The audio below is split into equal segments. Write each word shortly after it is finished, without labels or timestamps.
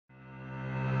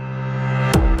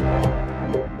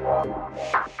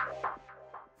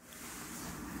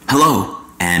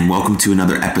welcome to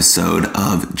another episode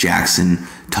of Jackson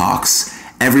Talks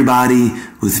Everybody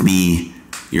with me,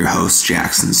 your host,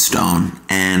 Jackson Stone.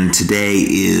 And today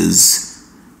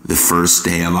is the first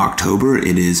day of October.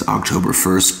 It is October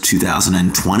 1st,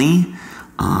 2020.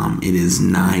 It is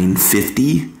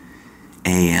 9:50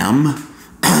 a.m.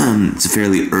 It's a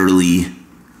fairly early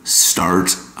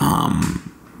start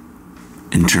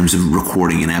in terms of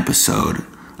recording an episode.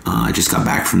 I just got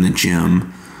back from the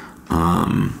gym.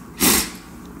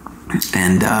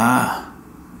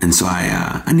 And so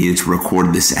I needed to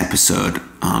record this episode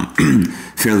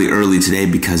fairly early today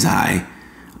because I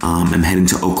am heading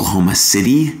to Oklahoma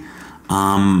City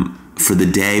for the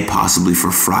day, possibly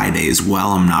for Friday as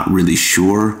well. I'm not really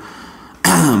sure.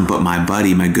 But my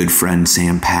buddy, my good friend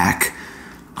Sam Pack,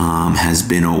 has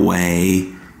been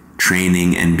away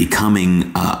training and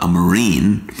becoming a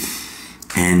Marine.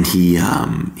 And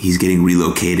he's getting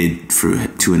relocated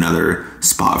to another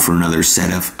spot for another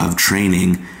set of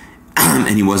training.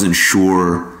 And he wasn't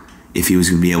sure if he was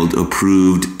going to be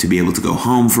approved to be able to go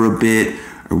home for a bit,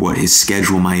 or what his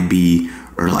schedule might be,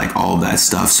 or like all of that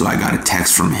stuff. So I got a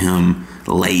text from him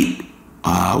late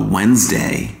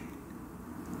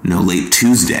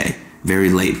Tuesday, very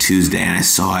late Tuesday. And I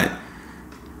saw it.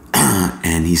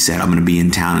 And he said, I'm going to be in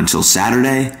town until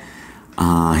Saturday.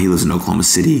 He lives in Oklahoma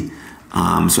City.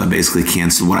 So I basically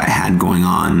canceled what I had going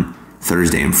on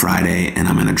Thursday and Friday, and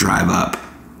I'm going to drive up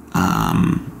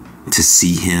to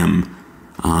see him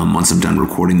once I'm done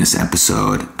recording this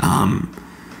episode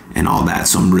and all that.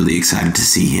 So I'm really excited to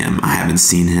see him. I haven't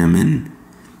seen him in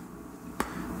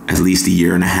at least a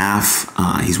year and a half.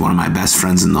 He's one of my best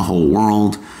friends in the whole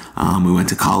world. We went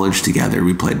to college together.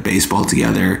 We played baseball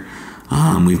together.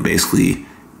 We've basically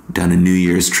done a New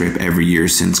Year's trip every year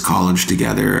since college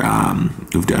together.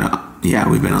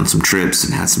 We've been on some trips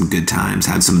and had some good times,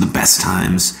 had some of the best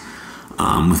times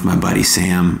with my buddy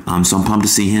Sam. So I'm pumped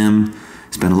to see him,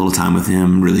 spend a little time with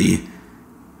him, really.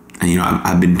 And,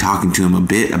 I've been talking to him a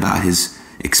bit about his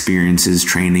experiences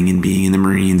training and being in the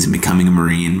Marines and becoming a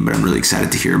Marine, but I'm really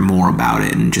excited to hear more about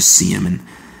it and just see him and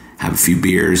have a few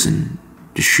beers and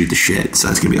just shoot the shit. So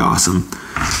that's going to be awesome.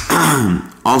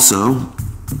 Also,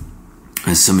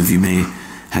 as some of you may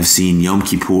have seen, Yom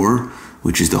Kippur,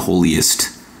 which is the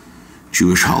holiest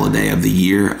Jewish holiday of the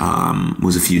year,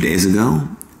 was a few days ago.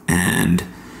 And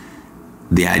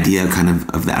the idea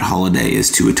of that holiday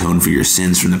is to atone for your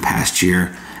sins from the past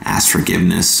year, ask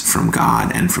forgiveness from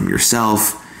God and from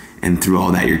yourself. And through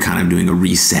all that, you're kind of doing a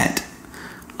reset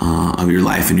of your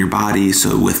life and your body.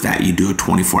 So with that, you do a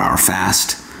 24-hour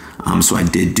fast. So I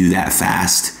did do that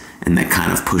fast, and that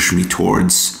kind of pushed me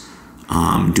towards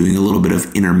doing a little bit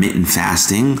of intermittent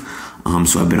fasting.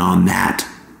 So I've been on that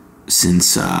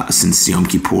since Yom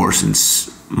Kippur, since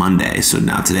Monday. So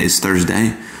now today's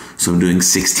Thursday. So I'm doing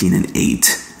 16 and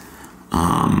 8.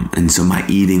 And so my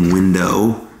eating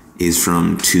window is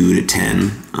from 2 to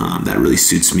 10. That really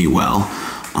suits me well.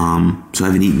 So I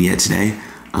haven't eaten yet today.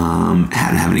 Hadn't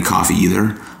have any coffee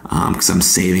either, because I'm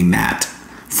saving that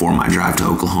for my drive to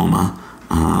Oklahoma.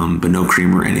 But no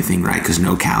cream or anything, right? Because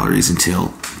no calories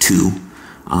until 2.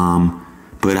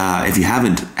 But if you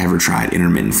haven't ever tried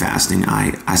intermittent fasting,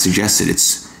 I suggest it.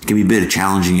 It can be a bit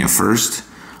challenging at first,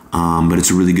 but it's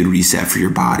a really good reset for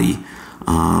your body.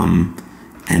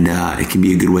 And it can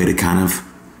be a good way to kind of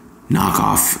knock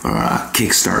off or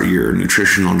kickstart your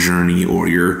nutritional journey or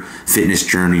your fitness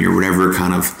journey or whatever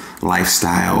kind of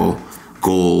lifestyle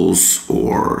goals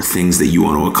or things that you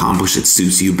want to accomplish that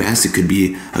suits you best. It could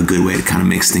be a good way to kind of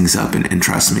mix things up and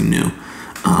try something new.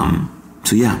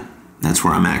 So yeah, that's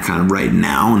where I'm at kind of right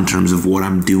now in terms of what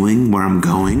I'm doing, where I'm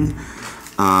going.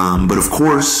 But of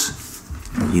course,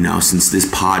 since this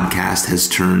podcast has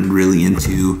turned really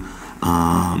into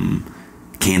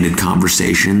candid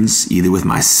conversations, either with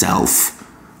myself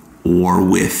or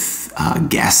with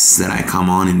guests that I come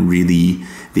on, and really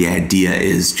the idea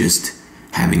is just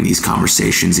having these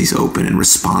conversations, these open and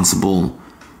responsible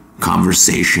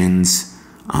conversations,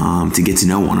 to get to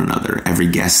know one another. Every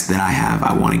guest that I have,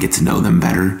 I want to get to know them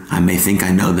better. I may think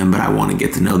I know them, but I want to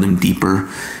get to know them deeper.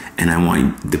 And I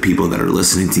want the people that are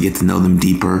listening to get to know them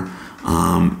deeper.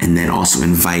 And then also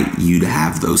invite you to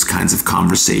have those kinds of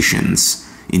conversations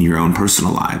in your own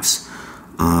personal lives.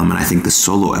 And I think the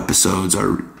solo episodes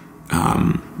are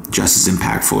just as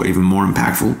impactful, or even more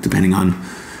impactful, depending on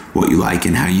what you like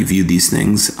and how you view these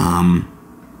things,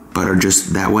 but are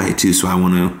just that way too. So I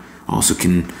want to also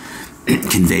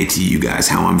convey to you guys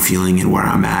how I'm feeling and where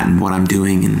I'm at and what I'm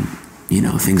doing, and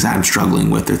things that I'm struggling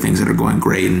with or things that are going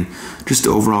great, and just the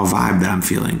overall vibe that I'm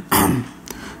feeling.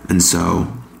 And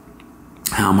so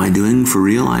how am I doing for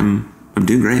real? I'm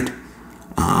doing great.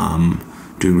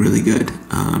 Doing really good.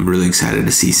 I'm really excited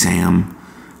to see Sam.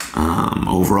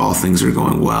 Overall, things are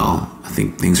going well. I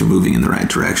think things are moving in the right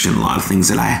direction. A lot of things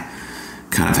that I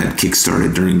kind of had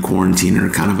kickstarted during quarantine are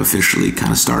kind of officially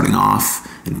kind of starting off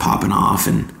and popping off,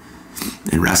 and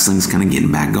wrestling's kind of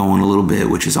getting back going a little bit,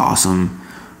 which is awesome.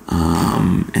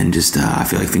 And just I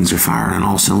feel like things are firing on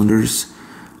all cylinders.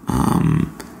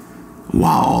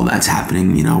 While all that's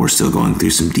happening, we're still going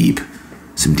through some deep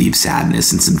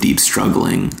sadness and some deep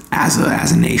struggling as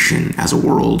a nation, as a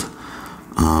world.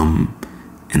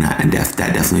 And that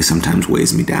definitely sometimes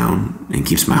weighs me down and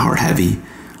keeps my heart heavy.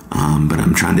 But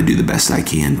I'm trying to do the best I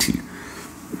can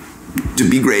to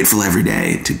be grateful every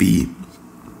day, to be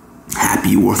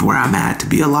happy with where I'm at, to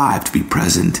be alive, to be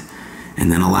present,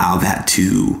 and then allow that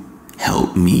to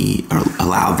help me, or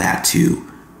allow that to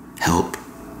help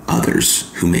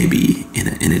others who may be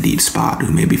in a deep spot,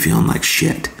 who may be feeling like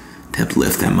shit, to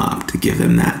uplift them up, to give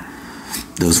them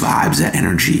those vibes, that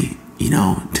energy,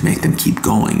 to make them keep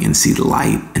going and see the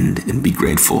light and be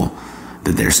grateful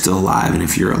that they're still alive. And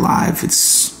if you're alive, you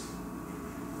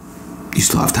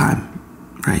still have time,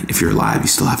 right? If you're alive, you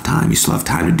still have time. You still have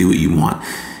time to do what you want,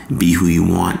 be who you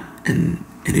want, and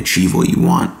achieve what you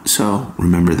want. So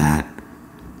remember that.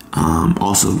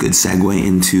 Also, a good segue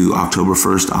into October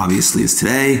 1st, obviously, is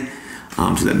today.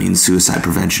 So that means Suicide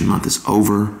Prevention Month is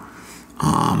over.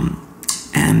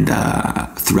 And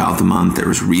throughout the month, there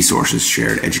was resources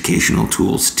shared, educational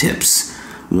tools, tips,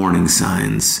 warning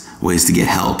signs, ways to get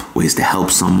help, ways to help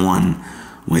someone,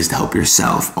 ways to help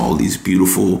yourself, all these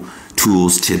beautiful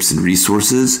tools, tips, and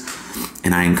resources.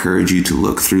 And I encourage you to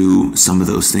look through some of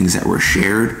those things that were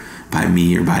shared by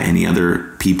me or by any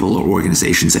other people or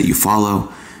organizations that you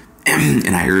follow.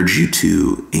 And I urge you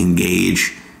to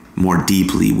engage more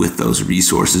deeply with those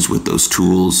resources, with those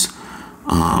tools,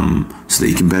 so that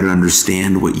you can better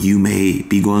understand what you may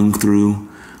be going through,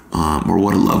 or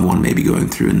what a loved one may be going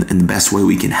through. And the best way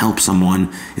we can help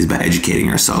someone is by educating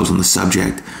ourselves on the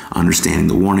subject, understanding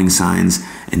the warning signs,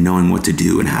 and knowing what to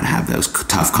do and how to have those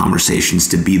tough conversations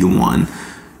to be the one,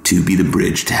 to be the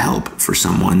bridge to help for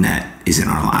someone that is in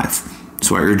our life.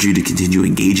 So I urge you to continue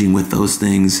engaging with those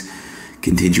things,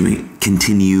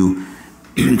 continue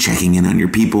checking in on your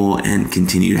people, and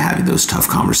continue having those tough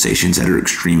conversations that are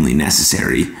extremely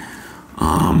necessary,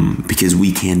 because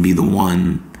we can be the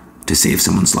one to save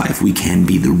someone's life. We can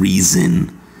be the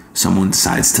reason someone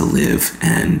decides to live,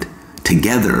 and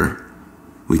together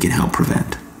we can help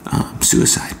prevent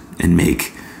suicide and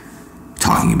make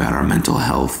talking about our mental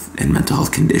health and mental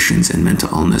health conditions and mental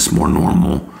illness more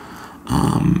normal.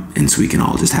 And so we can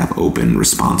all just have open,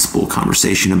 responsible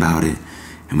conversation about it,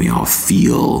 and we all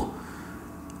feel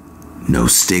no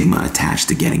stigma attached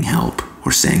to getting help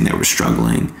or saying that we're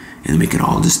struggling, and we can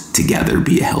all just together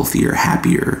be a healthier,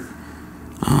 happier,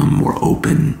 more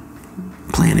open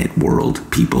planet, world,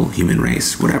 people, human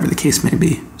race, whatever the case may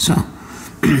be. So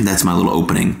that's my little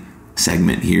opening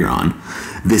segment here on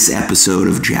this episode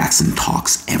of Jackson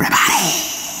Talks, everybody.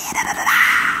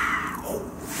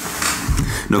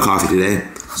 No coffee today,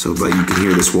 but you can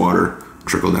hear this water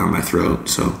trickle down my throat.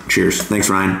 So cheers. Thanks,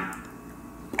 Ryan.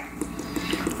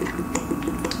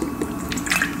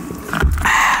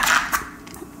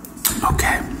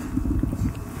 Okay.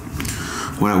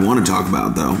 What I want to talk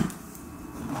about, though,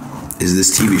 is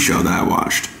this TV show that I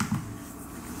watched.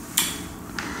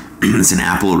 It's an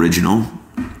Apple original,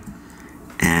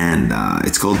 and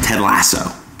it's called Ted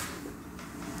Lasso.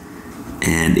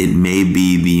 And it may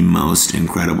be the most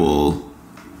incredible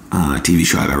TV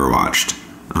show I've ever watched.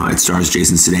 It stars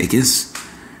Jason Sudeikis,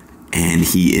 and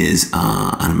he is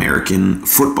an American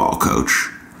football coach,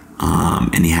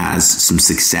 and he has some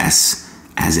success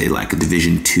as a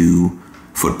Division II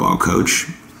football coach,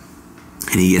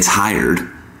 and he gets hired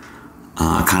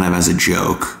kind of as a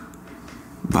joke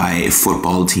by a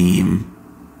football team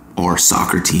or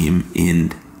soccer team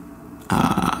in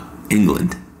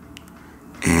England,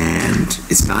 and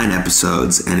it's 9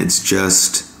 episodes, and it's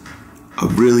just a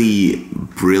really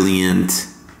brilliant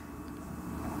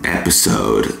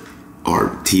episode or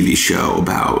TV show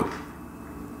about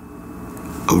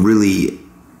a really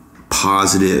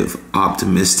positive,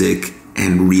 optimistic,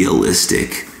 and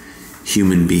realistic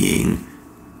human being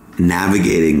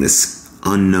navigating this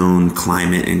unknown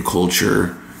climate and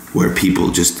culture where people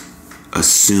just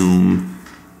assume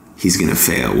he's going to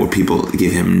fail, where people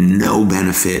give him no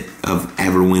benefit of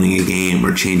ever winning a game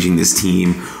or changing this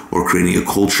team or creating a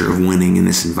culture of winning in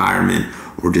this environment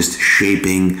or just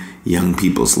shaping young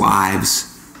people's lives.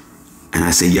 And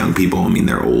I say young people, I mean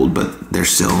they're old, but they're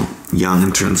still young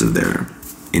in terms of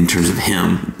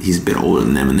him. He's a bit older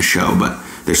than them in the show, but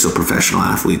they're still professional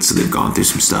athletes, so they've gone through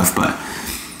some stuff. But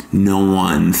no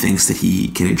one thinks that he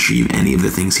can achieve any of the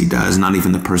things he does, not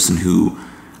even the person who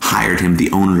hired him,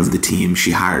 the owner of the team.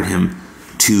 She hired him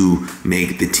to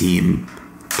make the team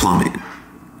plummet.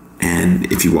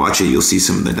 And if you watch it, you'll see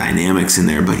some of the dynamics in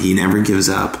there, but he never gives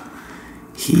up.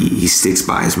 He sticks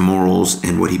by his morals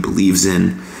and what he believes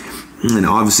in. And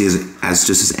obviously,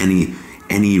 as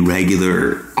any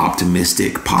regular,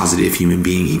 optimistic, positive human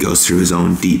being, he goes through his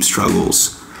own deep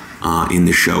struggles in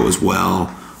the show as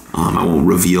well. I won't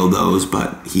reveal those,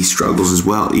 but he struggles as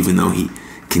well, even though he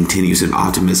continues in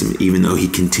optimism, even though he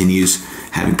continues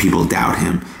having people doubt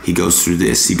him. He goes through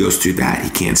this, he goes through that. He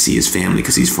can't see his family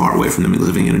because he's far away from them,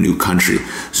 living in a new country.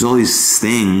 So all these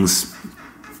things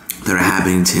that are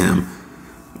happening to him,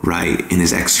 right, in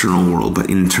his external world, but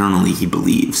internally he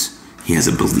believes. He has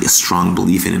a strong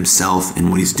belief in himself and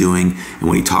what he's doing and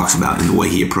what he talks about and the way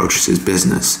he approaches his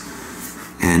business.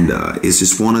 And it's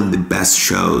just one of the best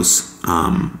shows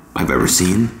I've ever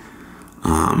seen.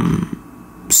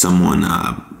 Someone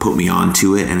put me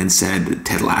onto it and it said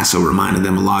Ted Lasso reminded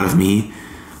them a lot of me.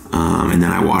 And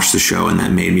then I watched the show and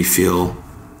that made me feel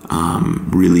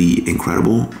really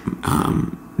incredible,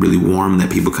 really warm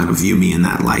that people kind of view me in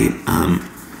that light.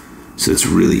 So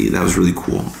that was really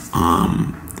cool.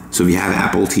 So if you have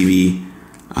Apple TV,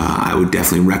 I would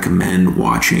definitely recommend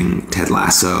watching Ted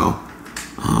Lasso.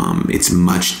 It's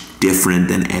much different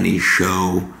than any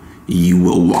show you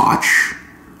will watch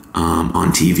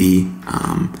on TV.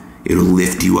 It'll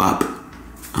lift you up.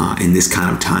 In this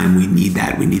kind of time, we need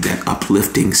that. We need that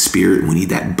uplifting spirit. We need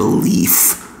that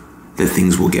belief that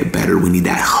things will get better. We need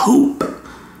that hope,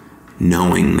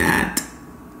 knowing that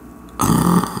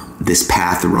this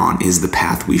path we're on is the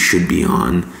path we should be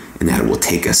on, and that it will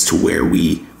take us to where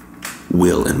we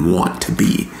will and want to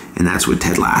be. And that's what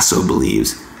Ted Lasso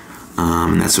believes.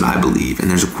 And that's what I believe. And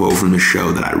there's a quote from the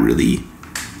show that I really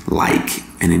like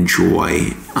and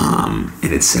enjoy.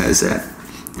 And it says that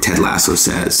Ted Lasso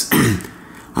says,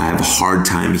 I have a hard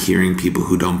time hearing people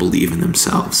who don't believe in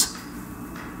themselves.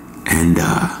 And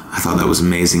I thought that was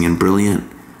amazing and brilliant.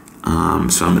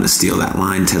 So I'm going to steal that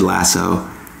line, Ted Lasso,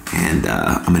 and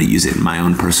I'm going to use it in my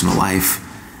own personal life.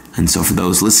 And so for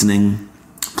those listening,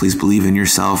 please believe in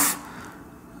yourself,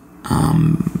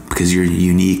 because you're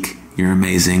unique, you're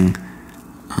amazing,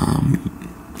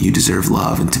 you deserve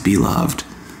love and to be loved.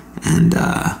 And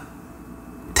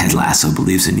Ted Lasso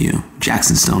believes in you.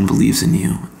 Jackson Stone believes in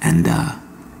you. And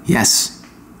yes,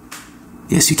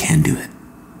 you can do it.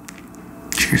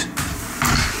 Cheers.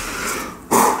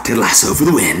 Whew, Ted Lasso for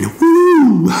the win.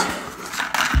 Woo!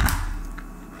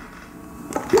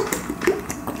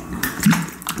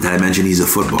 Did I mention he's a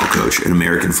football coach, an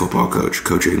American football coach,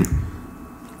 coaching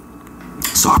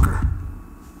soccer.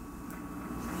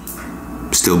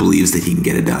 Still believes that he can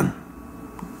get it done.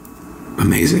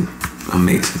 Amazing.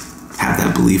 Have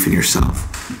that belief in yourself.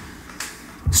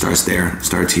 Starts there.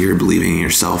 Starts here, believing in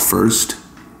yourself first.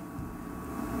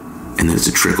 And then it's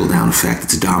a trickle-down effect.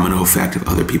 It's a domino effect of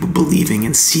other people believing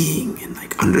and seeing and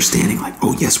understanding,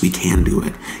 oh, yes, we can do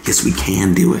it. Yes, we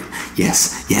can do it.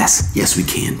 Yes, we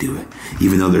can do it.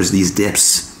 Even though there's these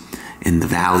dips in the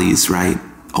valleys, right?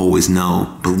 Always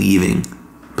know, believing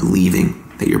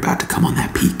that you're about to come on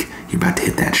that peak. You're about to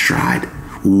hit that stride.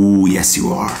 Ooh, yes, you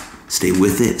are. Stay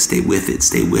with it.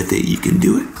 You can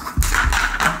do it.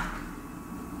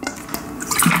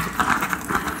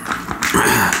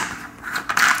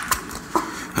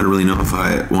 I don't really know if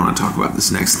I want to talk about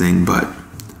this next thing, but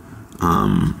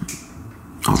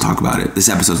I'll talk about it. This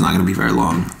episode's not going to be very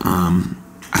long.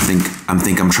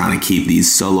 I'm trying to keep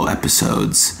these solo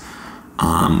episodes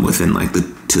within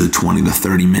the 20 to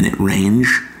 30 minute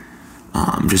range.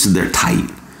 Just so they're tight.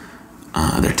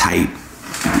 They're tight,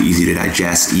 easy to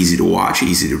digest, easy to watch,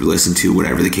 easy to listen to,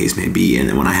 whatever the case may be. And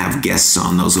then when I have guests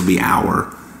on, those will be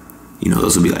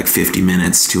those will be 50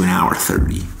 minutes to an hour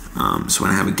 30. So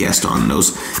when I have a guest on,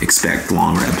 those expect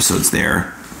longer episodes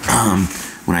there.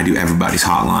 When I do Everybody's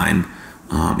Hotline,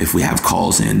 if we have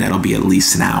calls in, that'll be at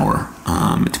least an hour,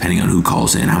 depending on who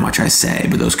calls in, how much I say.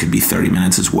 But those could be 30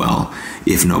 minutes as well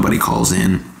if nobody calls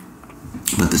in.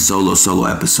 But the solo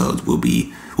episodes will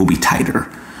be tighter,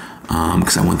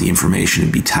 because I want the information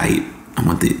to be tight. I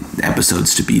want the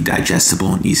episodes to be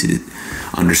digestible and easy to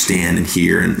understand and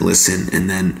hear and listen, and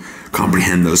then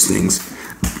comprehend those things,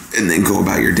 and then go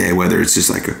about your day. Whether it's just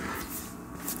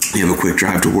you have a quick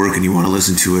drive to work and you want to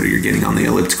listen to it, or you're getting on the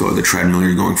elliptical or the treadmill, or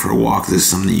you're going for a walk, this is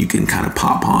something you can kind of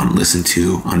pop on, listen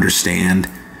to, understand,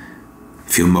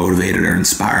 feel motivated or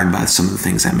inspired by some of the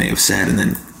things I may have said, and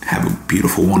then have a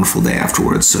beautiful, wonderful day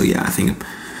afterwards. So yeah, I think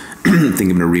I'm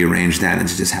going to rearrange that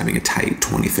into just having a tight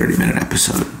 20, 30 minute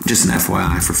episode. Just an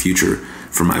FYI for future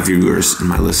for my viewers and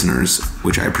my listeners,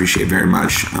 which I appreciate very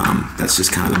much. That's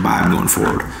just kind of the vibe going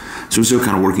forward. So I'm still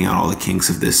kind of working out all the kinks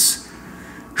of this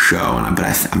show, but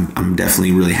I'm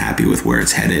definitely really happy with where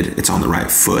it's headed. It's on the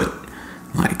right foot.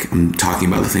 Like, I'm talking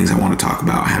about the things I want to talk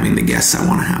about, having the guests I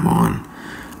want to have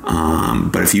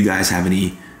on. But if you guys have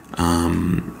any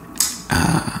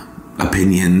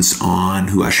opinions on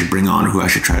who I should bring on or who I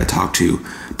should try to talk to,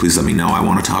 please let me know. I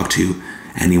want to talk to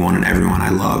anyone and everyone. I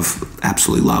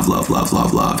absolutely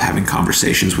love having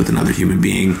conversations with another human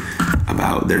being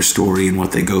about their story and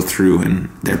what they go through and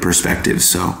their perspectives.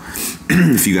 So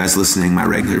if you guys listening, my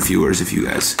regular viewers, if you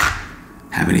guys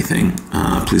have anything,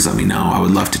 please let me know. I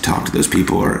would love to talk to those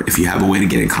people, or if you have a way to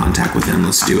get in contact with them,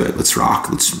 let's do it. Let's rock.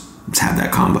 Let's have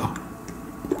that combo.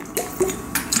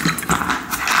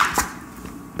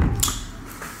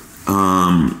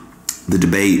 The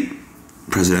debate,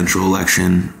 presidential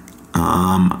election,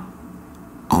 all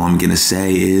I'm going to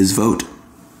say is vote.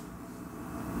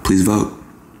 Please vote.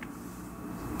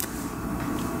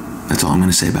 That's all I'm going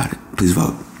to say about it. Please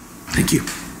vote. Thank you.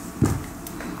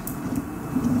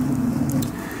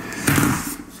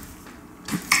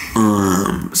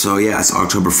 So yeah, it's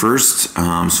October 1st.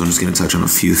 So I'm just going to touch on a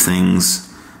few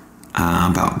things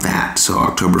about that. So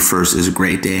October 1st is a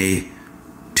great day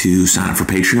to sign up for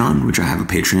Patreon, which I have a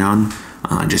Patreon.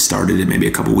 I just started it maybe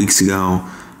a couple weeks ago.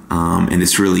 And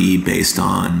it's really based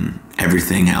on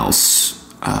everything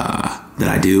else that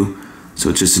I do. So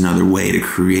it's just another way to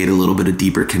create a little bit of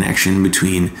deeper connection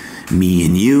between me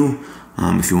and you.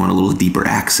 If you want a little deeper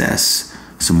access,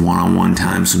 some one-on-one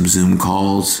time, some Zoom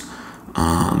calls,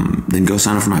 then go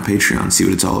sign up for my Patreon, see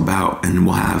what it's all about. And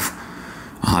I'll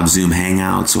have Zoom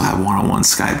Hangouts, we'll have one-on-one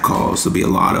Skype calls. There'll be a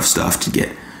lot of stuff to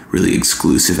get really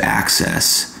exclusive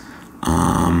access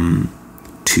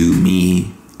to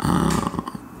me.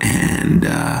 And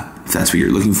if that's what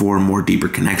you're looking for, more deeper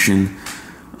connection,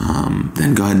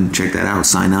 then go ahead and check that out.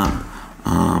 Sign up.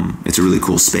 It's a really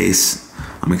cool space.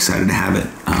 I'm excited to have it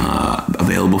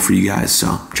available for you guys,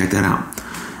 so check that out.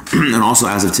 And also,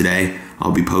 as of today,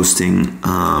 I'll be posting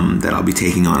that I'll be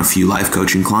taking on a few life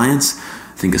coaching clients.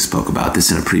 I think I spoke about this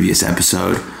in a previous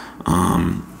episode.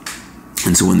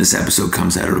 And so when this episode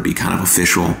comes out, it'll be kind of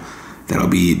official that I'll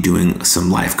be doing some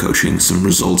life coaching, some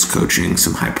results coaching,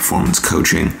 some high performance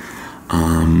coaching.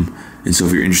 And so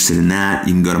if you're interested in that,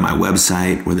 you can go to my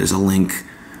website where there's a link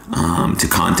to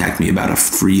contact me about a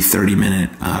free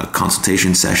 30-minute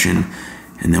consultation session.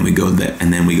 And then we go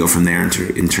from there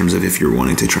in terms of if you're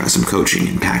wanting to try some coaching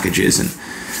and packages, and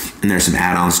there's some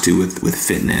add-ons too with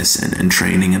fitness and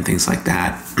training and things like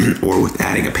that, or with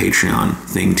adding a Patreon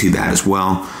thing to that as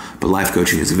well. But life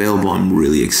coaching is available. I'm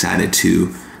really excited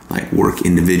to work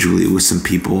individually with some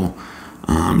people.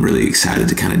 I'm really excited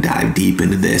to kind of dive deep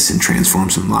into this and transform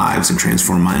some lives and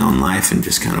transform my own life and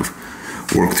just kind of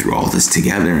work through all this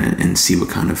together and see what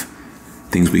kind of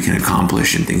things we can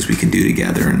accomplish and things we can do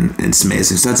together. And it's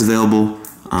amazing. So that's available.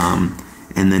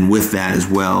 And then with that as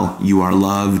well, You Are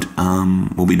Loved.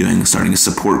 We'll be starting a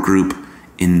support group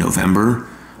in November.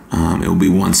 It will be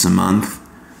once a month.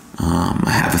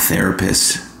 I have a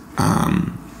therapist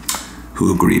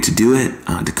who agreed to do it.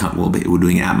 We're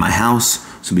doing it at my house.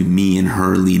 So it'll be me and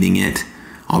her leading it.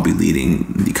 I'll be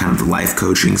leading the kind of the life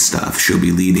coaching stuff. She'll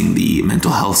be leading the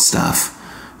mental health stuff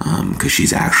because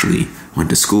she's actually went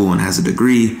to school and has a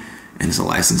degree and is a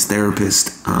licensed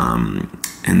therapist.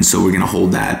 And so we're going to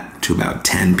hold that to about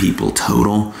 10 people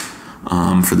total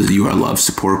for the You Are Loved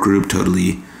support group.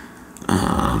 Totally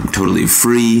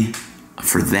free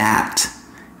for that.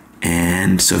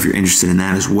 And so if you're interested in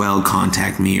that as well,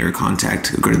 contact me or go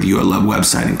to the You Are Loved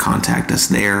website and contact us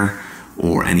there,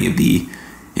 or any of the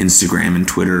Instagram and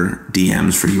Twitter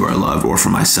DMs for You Are Loved, or for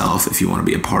myself if you want to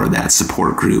be a part of that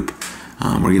support group.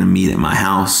 We're going to meet at my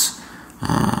house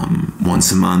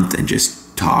once a month and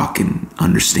just talk and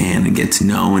understand and get to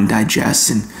know and digest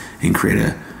and create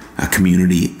a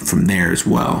community from there as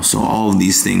well. So all of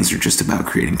these things are just about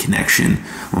creating connection,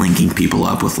 linking people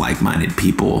up with like-minded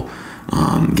people,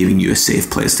 giving you a safe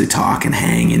place to talk and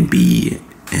hang and be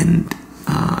and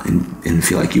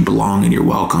feel like you belong and you're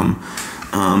welcome.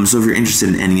 So if you're interested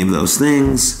in any of those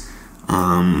things,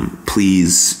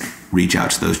 please reach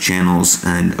out to those channels.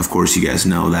 And of course, you guys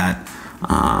know that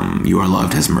You Are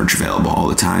Loved has merch available all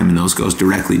the time, and those goes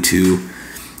directly to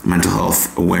mental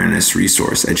health awareness,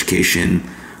 resource, education.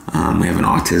 We have an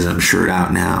autism shirt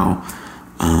out now,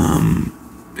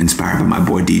 inspired by my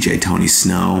boy DJ Tony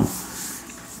Snow.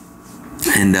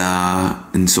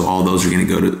 And so all those are going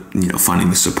to go to, funding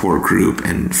the support group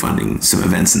and funding some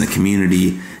events in the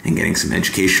community and getting some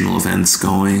educational events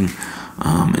going,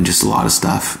 and just a lot of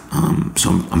stuff.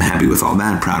 So I'm happy with all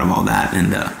that, proud of all that,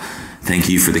 thank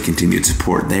you for the continued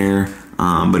support there.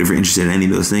 But if you're interested in any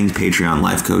of those things, Patreon,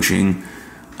 life coaching,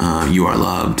 you are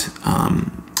loved.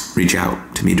 Reach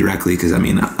out to me directly, because I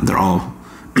mean, they're all,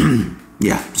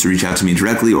 yeah. So reach out to me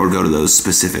directly, or go to those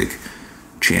specific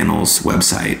channels,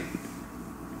 website,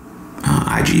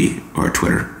 IG or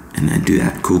Twitter, and then do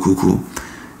that. Cool.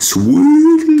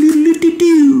 Sweet.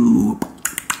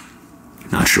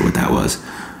 Not sure what that was.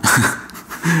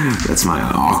 That's my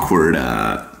awkward,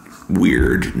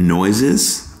 weird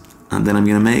noises that I'm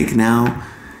gonna make now.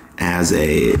 As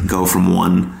a go from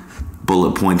one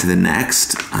bullet point to the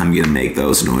next, I'm gonna make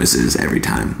those noises every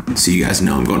time, so you guys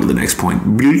know I'm going to the next point.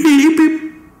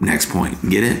 Next point.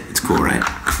 Get it? It's cool, right?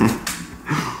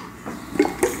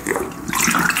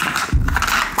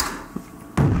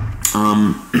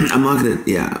 I'm not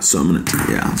gonna, so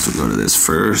go to this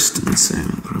first. Let's see.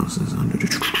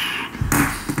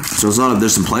 So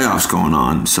there's some playoffs going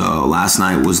on. So last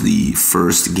night was the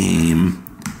first game.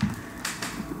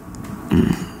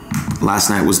 Last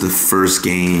night was the first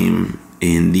game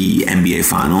in the NBA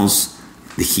Finals,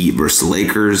 the Heat versus the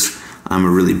Lakers. I'm a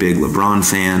really big LeBron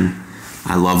fan.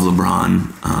 I love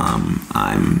LeBron.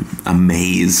 I'm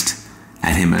amazed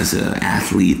at him as an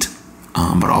athlete,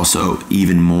 but also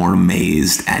even more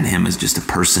amazed at him as just a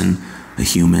person, a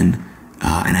human,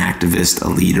 an activist, a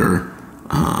leader.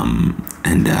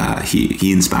 And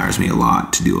he inspires me a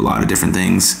lot to do a lot of different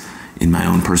things in my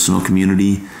own personal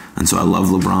community. And so I love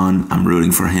LeBron. I'm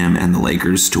rooting for him and the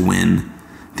Lakers to win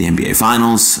the NBA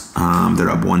Finals. They're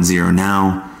up 1-0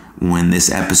 now. When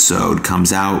this episode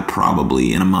comes out,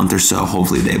 probably in a month or so,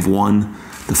 hopefully they've won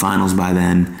the finals by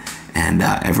then. And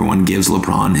everyone gives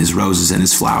LeBron his roses and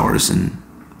his flowers, and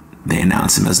they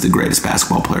announce him as the greatest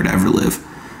basketball player to ever live.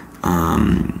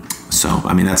 So,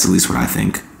 I mean, that's at least what I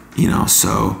think,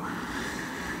 So,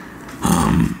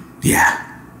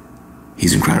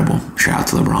 he's incredible. Shout out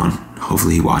to LeBron.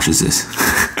 Hopefully he watches this.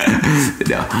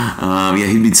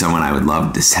 He'd be someone I would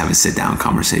love to have a sit-down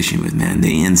conversation with, man.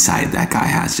 The insight that guy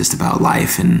has just about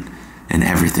life and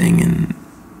everything, and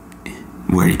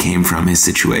where he came from, his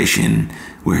situation,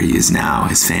 where he is now,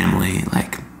 his family,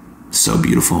 like, so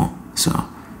beautiful. So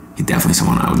he's definitely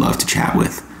someone I would love to chat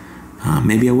with.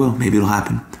 Maybe I will. Maybe it'll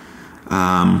happen.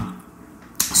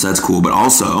 So that's cool. But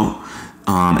also,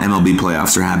 MLB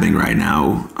playoffs are happening right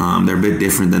now. They're a bit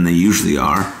different than they usually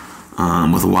are,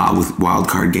 with wild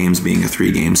card games being a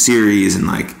 3-game series, and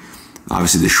like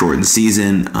obviously the shortened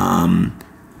season.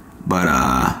 But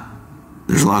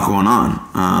there's a lot going on.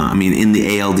 I mean, in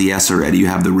the ALDS already, you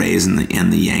have the Rays and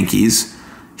the Yankees.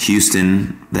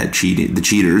 Houston, the cheating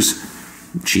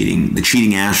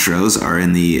Astros are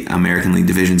in the American League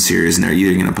Division Series, and they're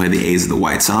either going to play the A's or the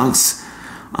White Sox.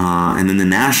 And then the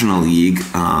National League,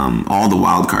 all the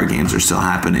wild card games are still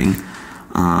happening.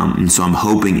 And so I'm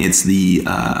hoping it's the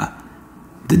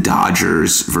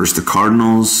Dodgers versus the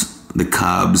Cardinals, the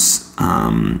Cubs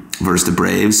versus the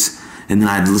Braves, and then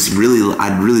I'd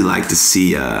really like to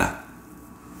see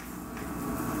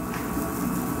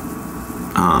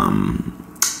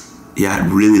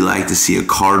I'd really like to see a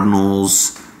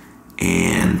Cardinals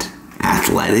and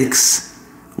Athletics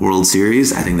World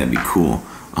Series. I think that'd be cool.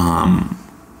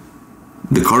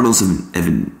 The Cardinals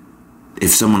have, if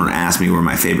someone were to ask me where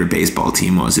my favorite baseball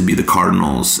team was, it'd be the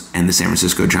Cardinals and the San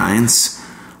Francisco Giants.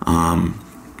 I've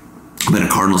been a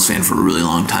Cardinals fan for a really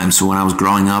long time. So when I was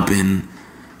growing up in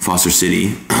Foster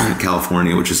City,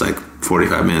 California, which is like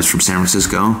 45 minutes from San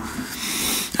Francisco,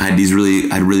 I had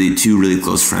two really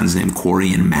close friends named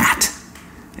Corey and Matt.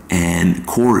 And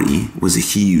Corey was a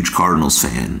huge Cardinals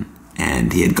fan,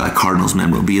 and he had got Cardinals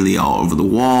memorabilia all over the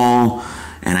wall.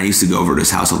 And I used to go over to his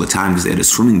house all the time because they had a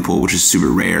swimming pool, which is super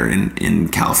rare in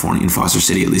California. In Foster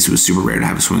City, at least, it was super rare to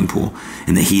have a swimming pool.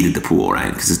 And they heated the pool,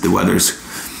 right? Because the weather's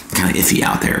kind of iffy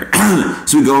out there.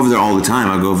 So we'd go over there all the time.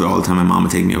 I'd go over there all the time. My mom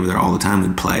would take me over there all the time.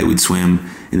 We'd play, we'd swim,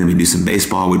 and then we'd do some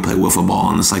baseball. We'd play wiffle ball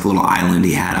on this like little island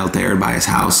he had out there by his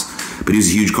house. But he was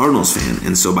a huge Cardinals fan.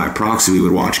 And so by proxy, we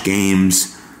would watch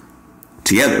games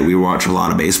together. We would watch a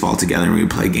lot of baseball together, and we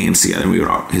would play games together.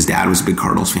 And his dad was a big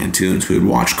Cardinals fan too, and so we would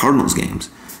watch Cardinals games.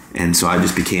 And so I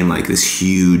just became like this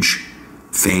huge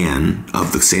fan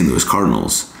of the St. Louis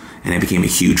Cardinals, and I became a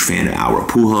huge fan of Albert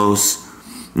Pujols.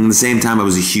 And at the same time, I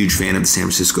was a huge fan of the San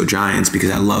Francisco Giants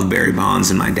because I love Barry Bonds,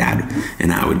 and my dad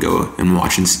and I would go and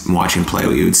watch him play.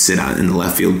 We would sit out in the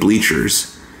left field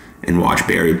bleachers and watch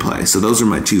Barry play. So those are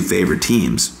my two favorite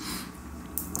teams.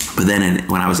 But then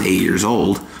when I was 8 years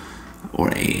old, or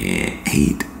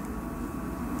eight.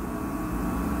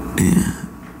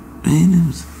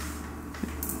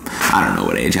 I don't know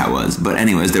what age I was, but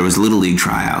anyways, there was Little League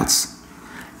tryouts,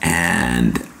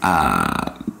 and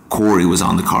Corey was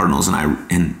on the Cardinals,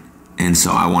 and And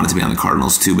so I wanted to be on the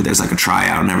Cardinals too, but there's like a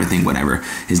tryout and everything, whatever.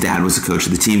 His dad was the coach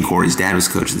of the team. Corey's dad was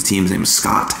coach of the team. His name was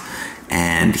Scott.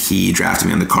 And he drafted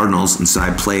me on the Cardinals. And so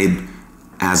I played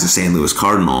as a St. Louis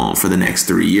Cardinal for the next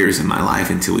 3 years of my life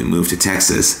until we moved to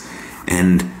Texas.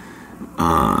 And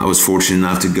I was fortunate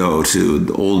enough to go to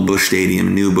the old Busch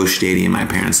Stadium, new Busch Stadium. My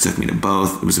parents took me to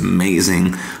both. It was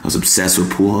amazing. I was obsessed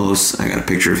with Pujols. I got a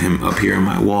picture of him up here on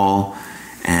my wall.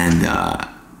 And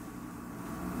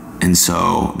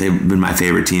so they've been my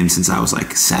favorite team since I was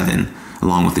like 7,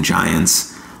 along with the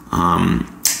Giants.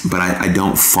 But I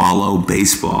don't follow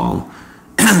baseball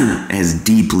as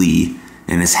deeply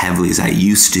and as heavily as I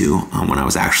used to when I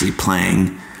was actually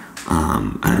playing.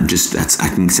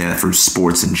 I can say that for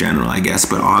sports in general, I guess.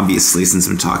 But obviously, since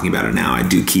I'm talking about it now, I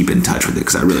do keep in touch with it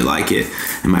because I really like it,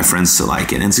 and my friends still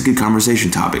like it. And it's a good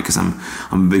conversation topic because I'm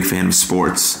a big fan of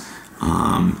sports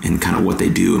and kind of what they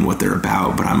do and what they're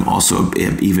about. But I'm also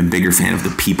an even bigger fan of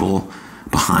the people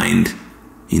behind,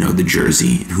 the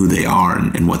jersey, who they are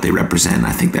and what they represent.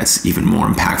 I think that's even more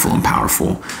impactful and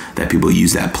powerful, that people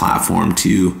use that platform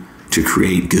to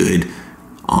create good,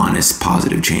 honest,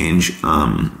 positive change.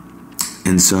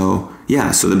 And so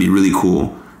that'd be really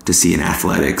cool to see an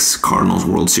athletics Cardinals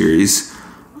World Series.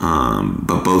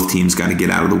 But both teams got to get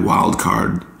out of the wild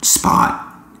card spot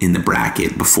in the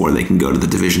bracket before they can go to the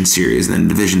division series. Then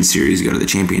division series, go to the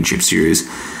championship series.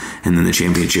 And then the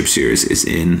championship series is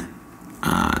in,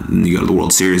 you go to the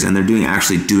World Series. And they're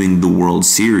actually doing the World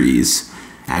Series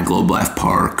at Globe Life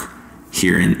Park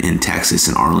here in Texas,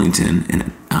 in Arlington.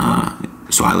 And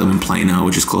so I live in Plano,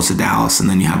 which is close to Dallas. And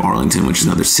then you have Arlington, which is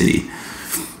another city.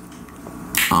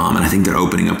 And I think they're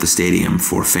opening up the stadium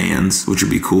for fans, which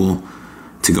would be cool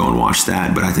to go and watch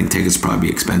that. But I think tickets would probably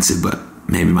be expensive, but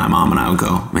maybe my mom and I will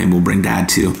go. Maybe we'll bring dad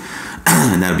too.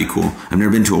 And that would be cool. I've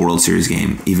never been to a World Series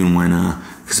game, even when,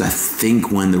 because I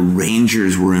think when the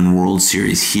Rangers were in World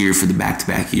Series here for the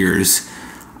back-to-back years,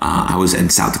 I was in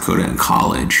South Dakota in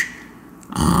college.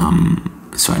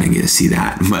 So I didn't get to see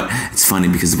that. But it's funny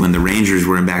because when the Rangers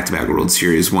were in back-to-back World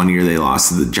Series, one year they lost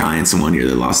to the Giants and one year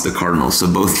they lost to the Cardinals.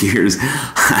 So both years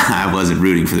I wasn't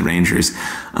rooting for the Rangers,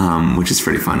 which is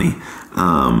pretty funny.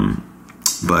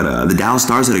 But the Dallas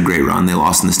Stars had a great run. They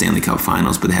lost in the Stanley Cup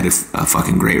Finals, but they had a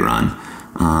fucking great run.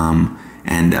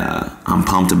 And I'm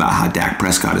pumped about how Dak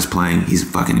Prescott is playing. He's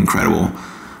fucking incredible.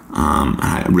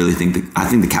 I really think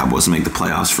the Cowboys will make the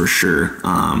playoffs for sure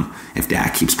if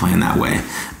Dak keeps playing that way,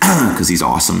 because he's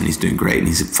awesome and he's doing great and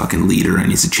he's a fucking leader and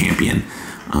he's a champion.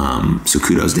 So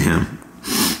kudos to him.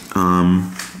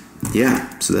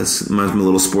 So that's my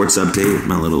little sports update,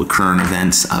 my little current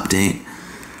events update.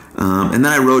 And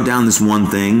then I wrote down this one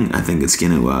thing. I think it's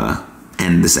going to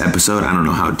end this episode. I don't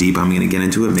know how deep I'm going to get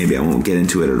into it. Maybe I won't get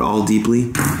into it at all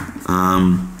deeply.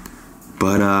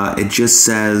 But it just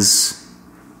says,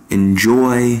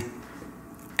 enjoy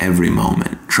every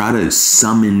moment. Try to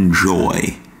summon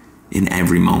joy in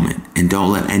every moment. And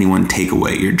don't let anyone take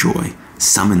away your joy.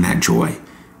 Summon that joy.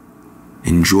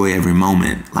 Enjoy every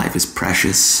moment. Life is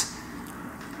precious.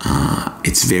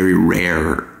 It's very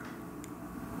rare.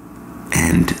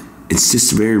 And it's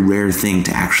just a very rare thing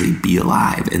to actually be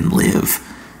alive and live.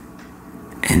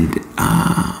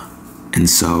 And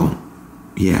so,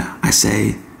 I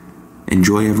say,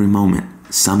 enjoy every moment.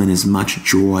 Summon as much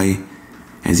joy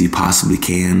as you possibly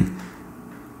can.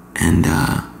 And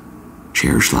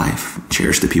cherish life.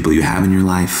 Cherish the people you have in your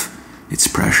life. It's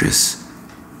precious.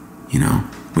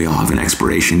 We all have an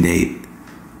expiration date.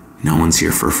 No one's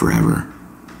here for forever.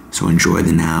 So enjoy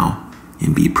the now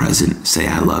and be present. Say,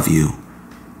 I love you.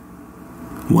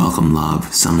 Welcome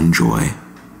love. Summon joy.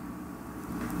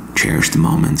 Cherish the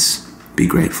moments. Be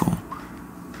grateful.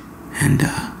 And,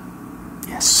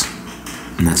 yes.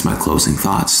 And that's my closing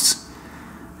thoughts.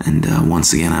 And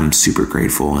once again, I'm super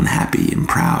grateful and happy and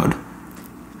proud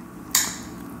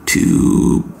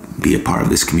to be a part of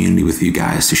this community with you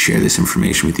guys, to share this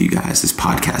information with you guys. This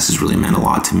podcast has really meant a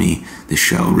lot to me. This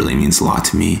show really means a lot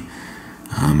to me.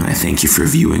 And I thank you for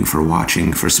viewing, for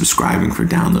watching, for subscribing, for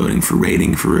downloading, for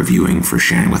rating, for reviewing, for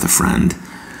sharing with a friend.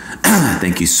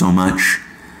 Thank you so much.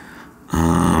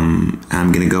 I'm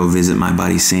going to go visit my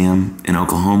buddy Sam in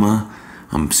Oklahoma.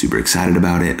 I'm super excited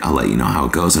about it. I'll let you know how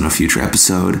it goes in a future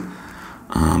episode.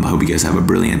 I hope you guys have a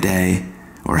brilliant day,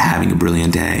 or having a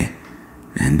brilliant day.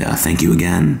 And thank you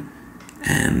again.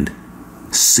 And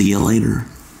see you later.